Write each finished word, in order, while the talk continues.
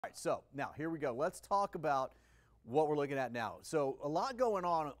All right, so now here we go. Let's talk about what we're looking at now. So a lot going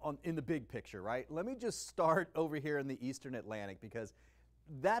on in the big picture, right? Let me just start over here in the Eastern Atlantic because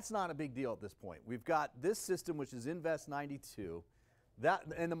that's not a big deal at this point. We've got this system, which is Invest 92.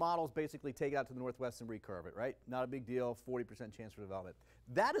 And the models basically take it out to the northwest and recurve it, right? Not a big deal, 40% chance for development.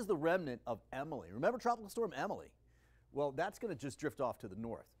 That is the remnant of Emily. Remember Tropical Storm Emily? Well, that's going to just drift off to the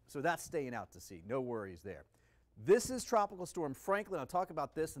north. So that's staying out to sea. No worries there. This is Tropical Storm Franklin. I'll talk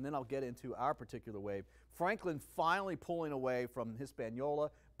about this and then I'll get into our particular wave. Franklin finally pulling away from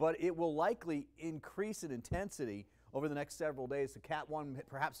Hispaniola, but it will likely increase in intensity over the next several days to Cat 1,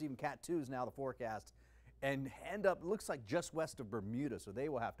 perhaps even Cat 2 is now the forecast, and end up, looks like just west of Bermuda, so they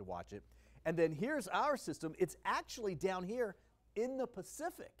will have to watch it. And then here's our system. It's actually down here in the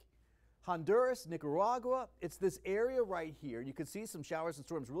Pacific. Honduras, Nicaragua, it's this area right here. You can see some showers and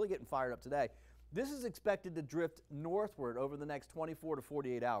storms really getting fired up today. This is expected to drift northward over the next 24 to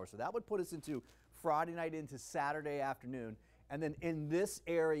 48 hours. So that would put us into Friday night into Saturday afternoon. And then in this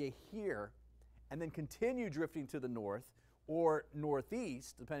area here, and then continue drifting to the north or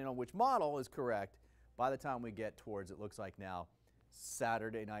northeast, depending on which model is correct, by the time we get towards, it looks like now,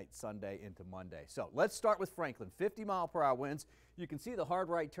 Saturday night, Sunday into Monday. So let's start with Franklin. 50-mile-per-hour winds. You can see the hard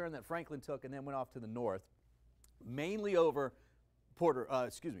right turn that Franklin took and then went off to the north, mainly over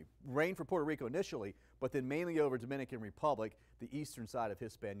rain for Puerto Rico initially, but then mainly over Dominican Republic, the eastern side of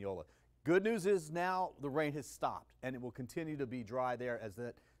Hispaniola. Good news is now the rain has stopped and it will continue to be dry there as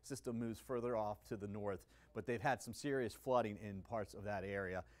that system moves further off to the north, but they've had some serious flooding in parts of that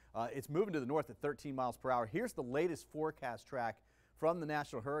area. It's moving to the north at 13 miles per hour. Here's the latest forecast track from the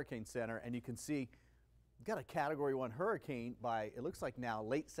National Hurricane Center, and you can see we've got a Category 1 hurricane by, it looks like now,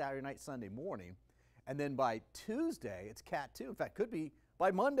 late Saturday night, Sunday morning. And then by Tuesday, it's Cat 2. In fact, could be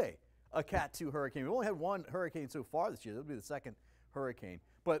by Monday, a Cat 2 hurricane. We've only had one hurricane so far this year. That'll be the second hurricane.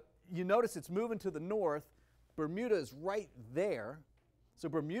 But you notice it's moving to the north. Bermuda is right there. So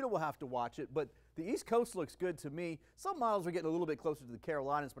Bermuda will have to watch it. But the East Coast looks good to me. Some models are getting a little bit closer to the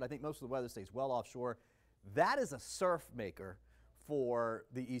Carolinas, but I think most of the weather stays well offshore. That is a surf maker for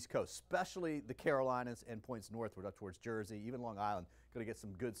the East Coast, especially the Carolinas and points northward up towards Jersey, even Long Island. Going to get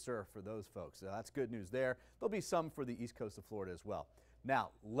some good surf for those folks. So that's good news there. There'll be some for the east coast of Florida as well.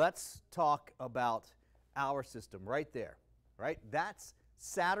 Now, let's talk about our system right there, right? That's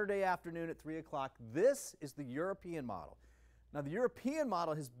Saturday afternoon at 3 o'clock. This is the European model. Now, the European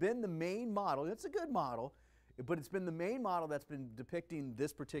model has been the main model. It's a good model, but it's been the main model that's been depicting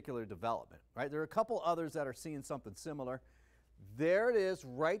this particular development, right? There are a couple others that are seeing something similar. There it is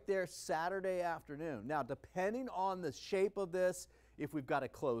right there Saturday afternoon. Now, depending on the shape of this, if we've got a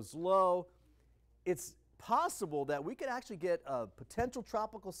closed low, it's possible that we could actually get a potential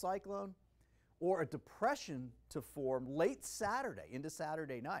tropical cyclone or a depression to form late Saturday into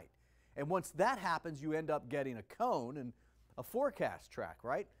Saturday night. And once that happens, you end up getting a cone and a forecast track,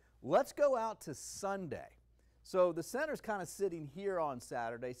 right? Let's go out to Sunday. So the center's kind of sitting here on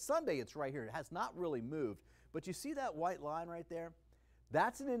Saturday. Sunday, it's right here. It has not really moved. But you see that white line right there?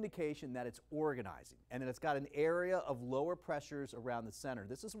 That's an indication that it's organizing and that it's got an area of lower pressures around the center.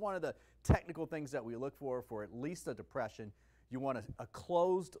 This is one of the technical things that we look for at least a depression. You want a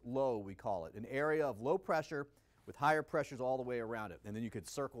closed low, we call it, an area of low pressure with higher pressures all the way around it. And then you could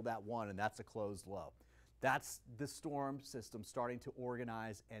circle that one, and that's a closed low. That's the storm system starting to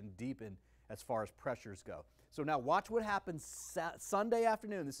organize and deepen as far as pressures go. So now watch what happens Sunday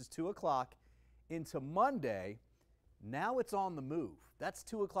afternoon. This is 2 o'clock into Monday. Now it's on the move. That's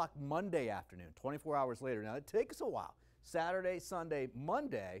 2 o'clock Monday afternoon, 24 hours later. Now it takes a while. Saturday, Sunday,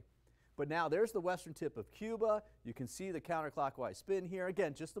 Monday. But now there's the western tip of Cuba. You can see the counterclockwise spin here.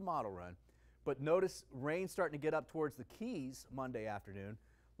 Again, just the model run. But notice rain starting to get up towards the Keys Monday afternoon.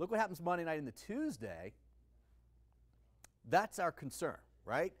 Look what happens Monday night into Tuesday. That's our concern,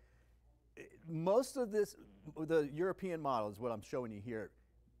 right? Most of this, the European model is what I'm showing you here.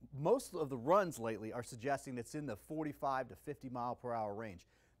 Most of the runs lately are suggesting it's in the 45 to 50 mile per hour range.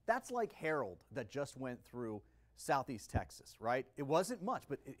 That's like Harold that just went through southeast Texas, right? It wasn't much,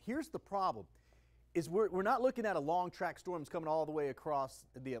 but here's the problem. Is we're not looking at a long track storm that's coming all the way across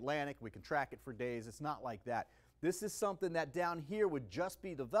the Atlantic. We can track it for days. It's not like that. This is something that down here would just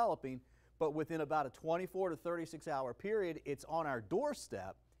be developing, but within about a 24 to 36 hour period, it's on our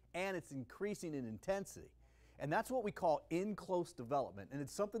doorstep and it's increasing in intensity. And that's what we call in-close development. And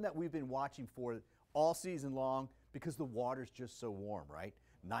it's something that we've been watching for all season long because the water's just so warm, right?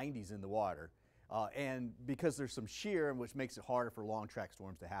 90s in the water. And because there's some shear, which makes it harder for long track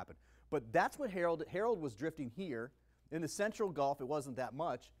storms to happen. But that's what Harold was drifting here. In the central Gulf, it wasn't that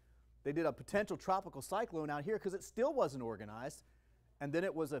much. They did a potential tropical cyclone out here because it still wasn't organized. And then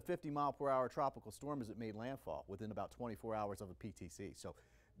it was a 50-mile-per-hour tropical storm as it made landfall within about 24 hours of a PTC. So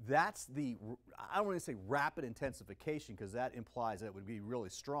that's the, I don't want to say rapid intensification because that implies that it would be really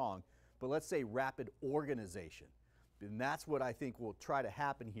strong, but let's say rapid organization. And that's what I think will try to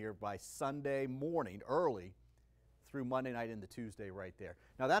happen here by Sunday morning early through Monday night into Tuesday right there.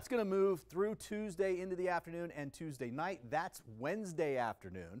 Now that's going to move through Tuesday into the afternoon and Tuesday night. That's Wednesday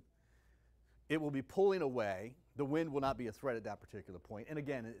afternoon. It will be pulling away. The wind will not be a threat at that particular point. And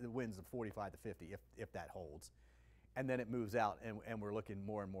again, the wind's of 45 to 50 if that holds. And then it moves out and we're looking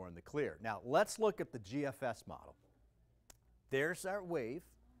more and more in the clear. Now let's look at the GFS model. There's our wave,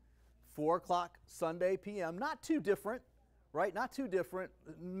 4 o'clock Sunday p.m. Not too different, right? Not too different.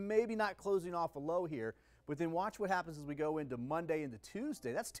 Maybe not closing off a low here, but then watch what happens as we go into Monday into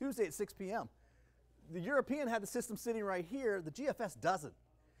Tuesday. That's Tuesday at 6 p.m. The European had the system sitting right here. The GFS doesn't.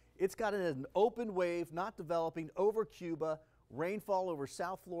 It's got an open wave, not developing, over Cuba, rainfall over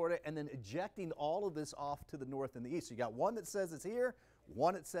South Florida, and then ejecting all of this off to the north and the east. So you got one that says it's here,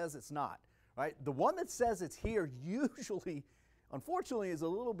 one that says it's not, right? The one that says it's here usually, unfortunately, is a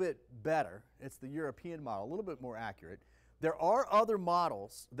little bit better. It's the European model, a little bit more accurate. There are other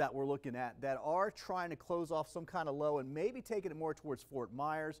models that we're looking at that are trying to close off some kind of low and maybe taking it more towards Fort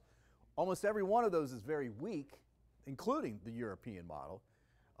Myers. Almost every one of those is very weak, including the European model.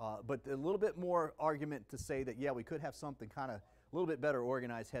 But a little bit more argument to say that, yeah, we could have something kind of a little bit better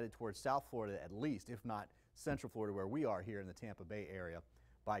organized headed towards South Florida at least, if not Central Florida where we are here in the Tampa Bay area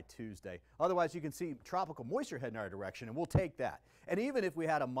by Tuesday. Otherwise, you can see tropical moisture heading our direction, and we'll take that. And even if we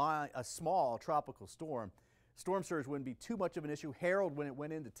had a small tropical storm, storm surge wouldn't be too much of an issue. Harold, when it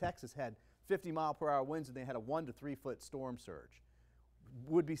went into Texas, had 50-mile-per-hour winds, and they had a 1 to 3 foot storm surge.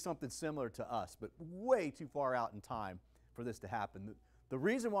 Would be something similar to us, but way too far out in time for this to happen. The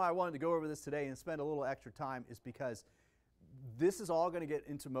reason why I wanted to go over this today and spend a little extra time is because this is all going to get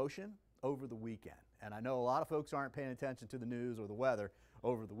into motion over the weekend. And I know a lot of folks aren't paying attention to the news or the weather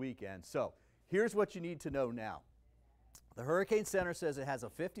over the weekend. So here's what you need to know now. The Hurricane Center says it has a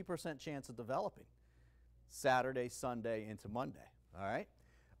 50% chance of developing Saturday, Sunday into Monday. All right?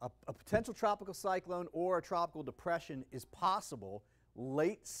 A potential tropical cyclone or a tropical depression is possible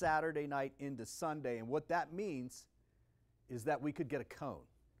late Saturday night into Sunday. And what that means is that we could get a cone,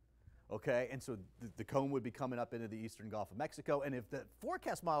 okay? And so the cone would be coming up into the eastern Gulf of Mexico, and if the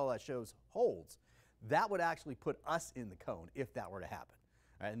forecast model that shows holds, that would actually put us in the cone if that were to happen.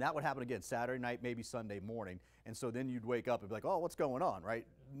 Right? And that would happen again Saturday night, maybe Sunday morning, and so then you'd wake up and be like, oh, what's going on, right?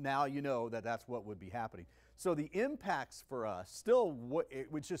 Now you know that that's what would be happening. So the impacts for us, still,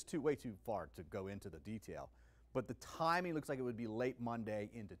 it was just way too far to go into the detail, but the timing looks like it would be late Monday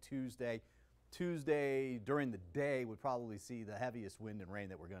into Tuesday. Tuesday during the day would probably see the heaviest wind and rain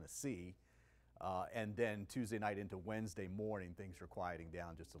that we're going to see. And then Tuesday night into Wednesday morning, things are quieting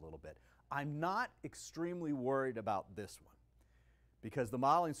down just a little bit. I'm not extremely worried about this one because the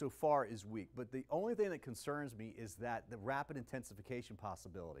modeling so far is weak. But the only thing that concerns me is that the rapid intensification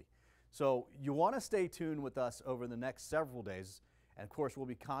possibility. So you want to stay tuned with us over the next several days. And of course, we'll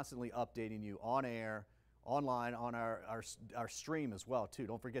be constantly updating you on air, online, on our stream as well too.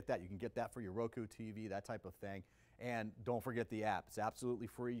 Don't forget that. You can get that for your Roku TV, that type of thing. And don't forget the app. It's absolutely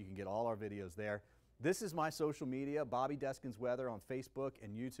free. You can get all our videos there. This is my social media, Bobby Deskins Weather on Facebook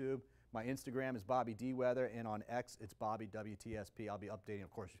and YouTube. My Instagram is Bobby D Weather, and on X it's Bobby WTSP. I'll be updating, of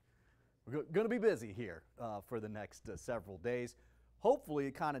course. We're going to be busy here for the next several days. Hopefully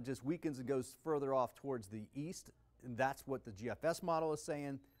it kind of just weakens and goes further off towards the east, and that's what the GFS model is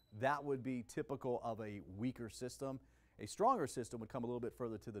saying. That would be typical of a weaker system. A stronger system would come a little bit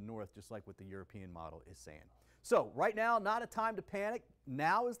further to the north, just like what the European model is saying. So right now, not a time to panic.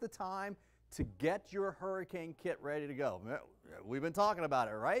 Now is the time to get your hurricane kit ready to go. We've been talking about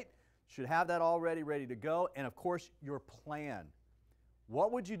it, right? Should have that already ready to go. And of course, your plan.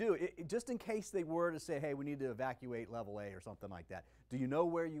 What would you do? Just in case they were to say, hey, we need to evacuate level A or something like that. Do you know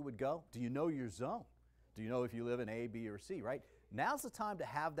where you would go? Do you know your zone? Do you know if you live in A, B, or C, right? Now's the time to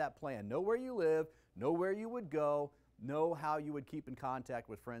have that plan. Know where you live, know where you would go, know how you would keep in contact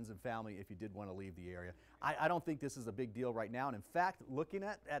with friends and family if you did want to leave the area. I don't think this is a big deal right now. And in fact, looking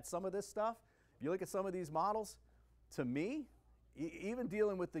at some of this stuff, if you look at some of these models, to me, even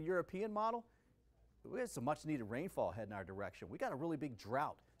dealing with the European model, we had some much needed rainfall heading our direction. We got a really big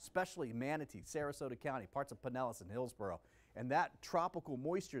drought, especially Manatee, Sarasota County, parts of Pinellas and Hillsborough. And that tropical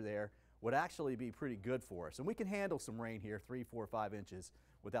moisture there would actually be pretty good for us. And we can handle some rain here, 3, 4, 5 inches,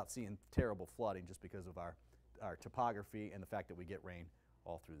 without seeing terrible flooding just because of our topography and the fact that we get rain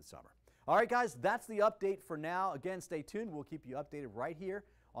all through the summer. All right, guys, that's the update for now. Again, stay tuned. We'll keep you updated right here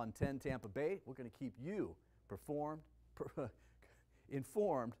on 10 Tampa Bay. We're going to keep you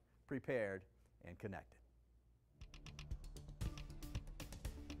informed, prepared, and connected.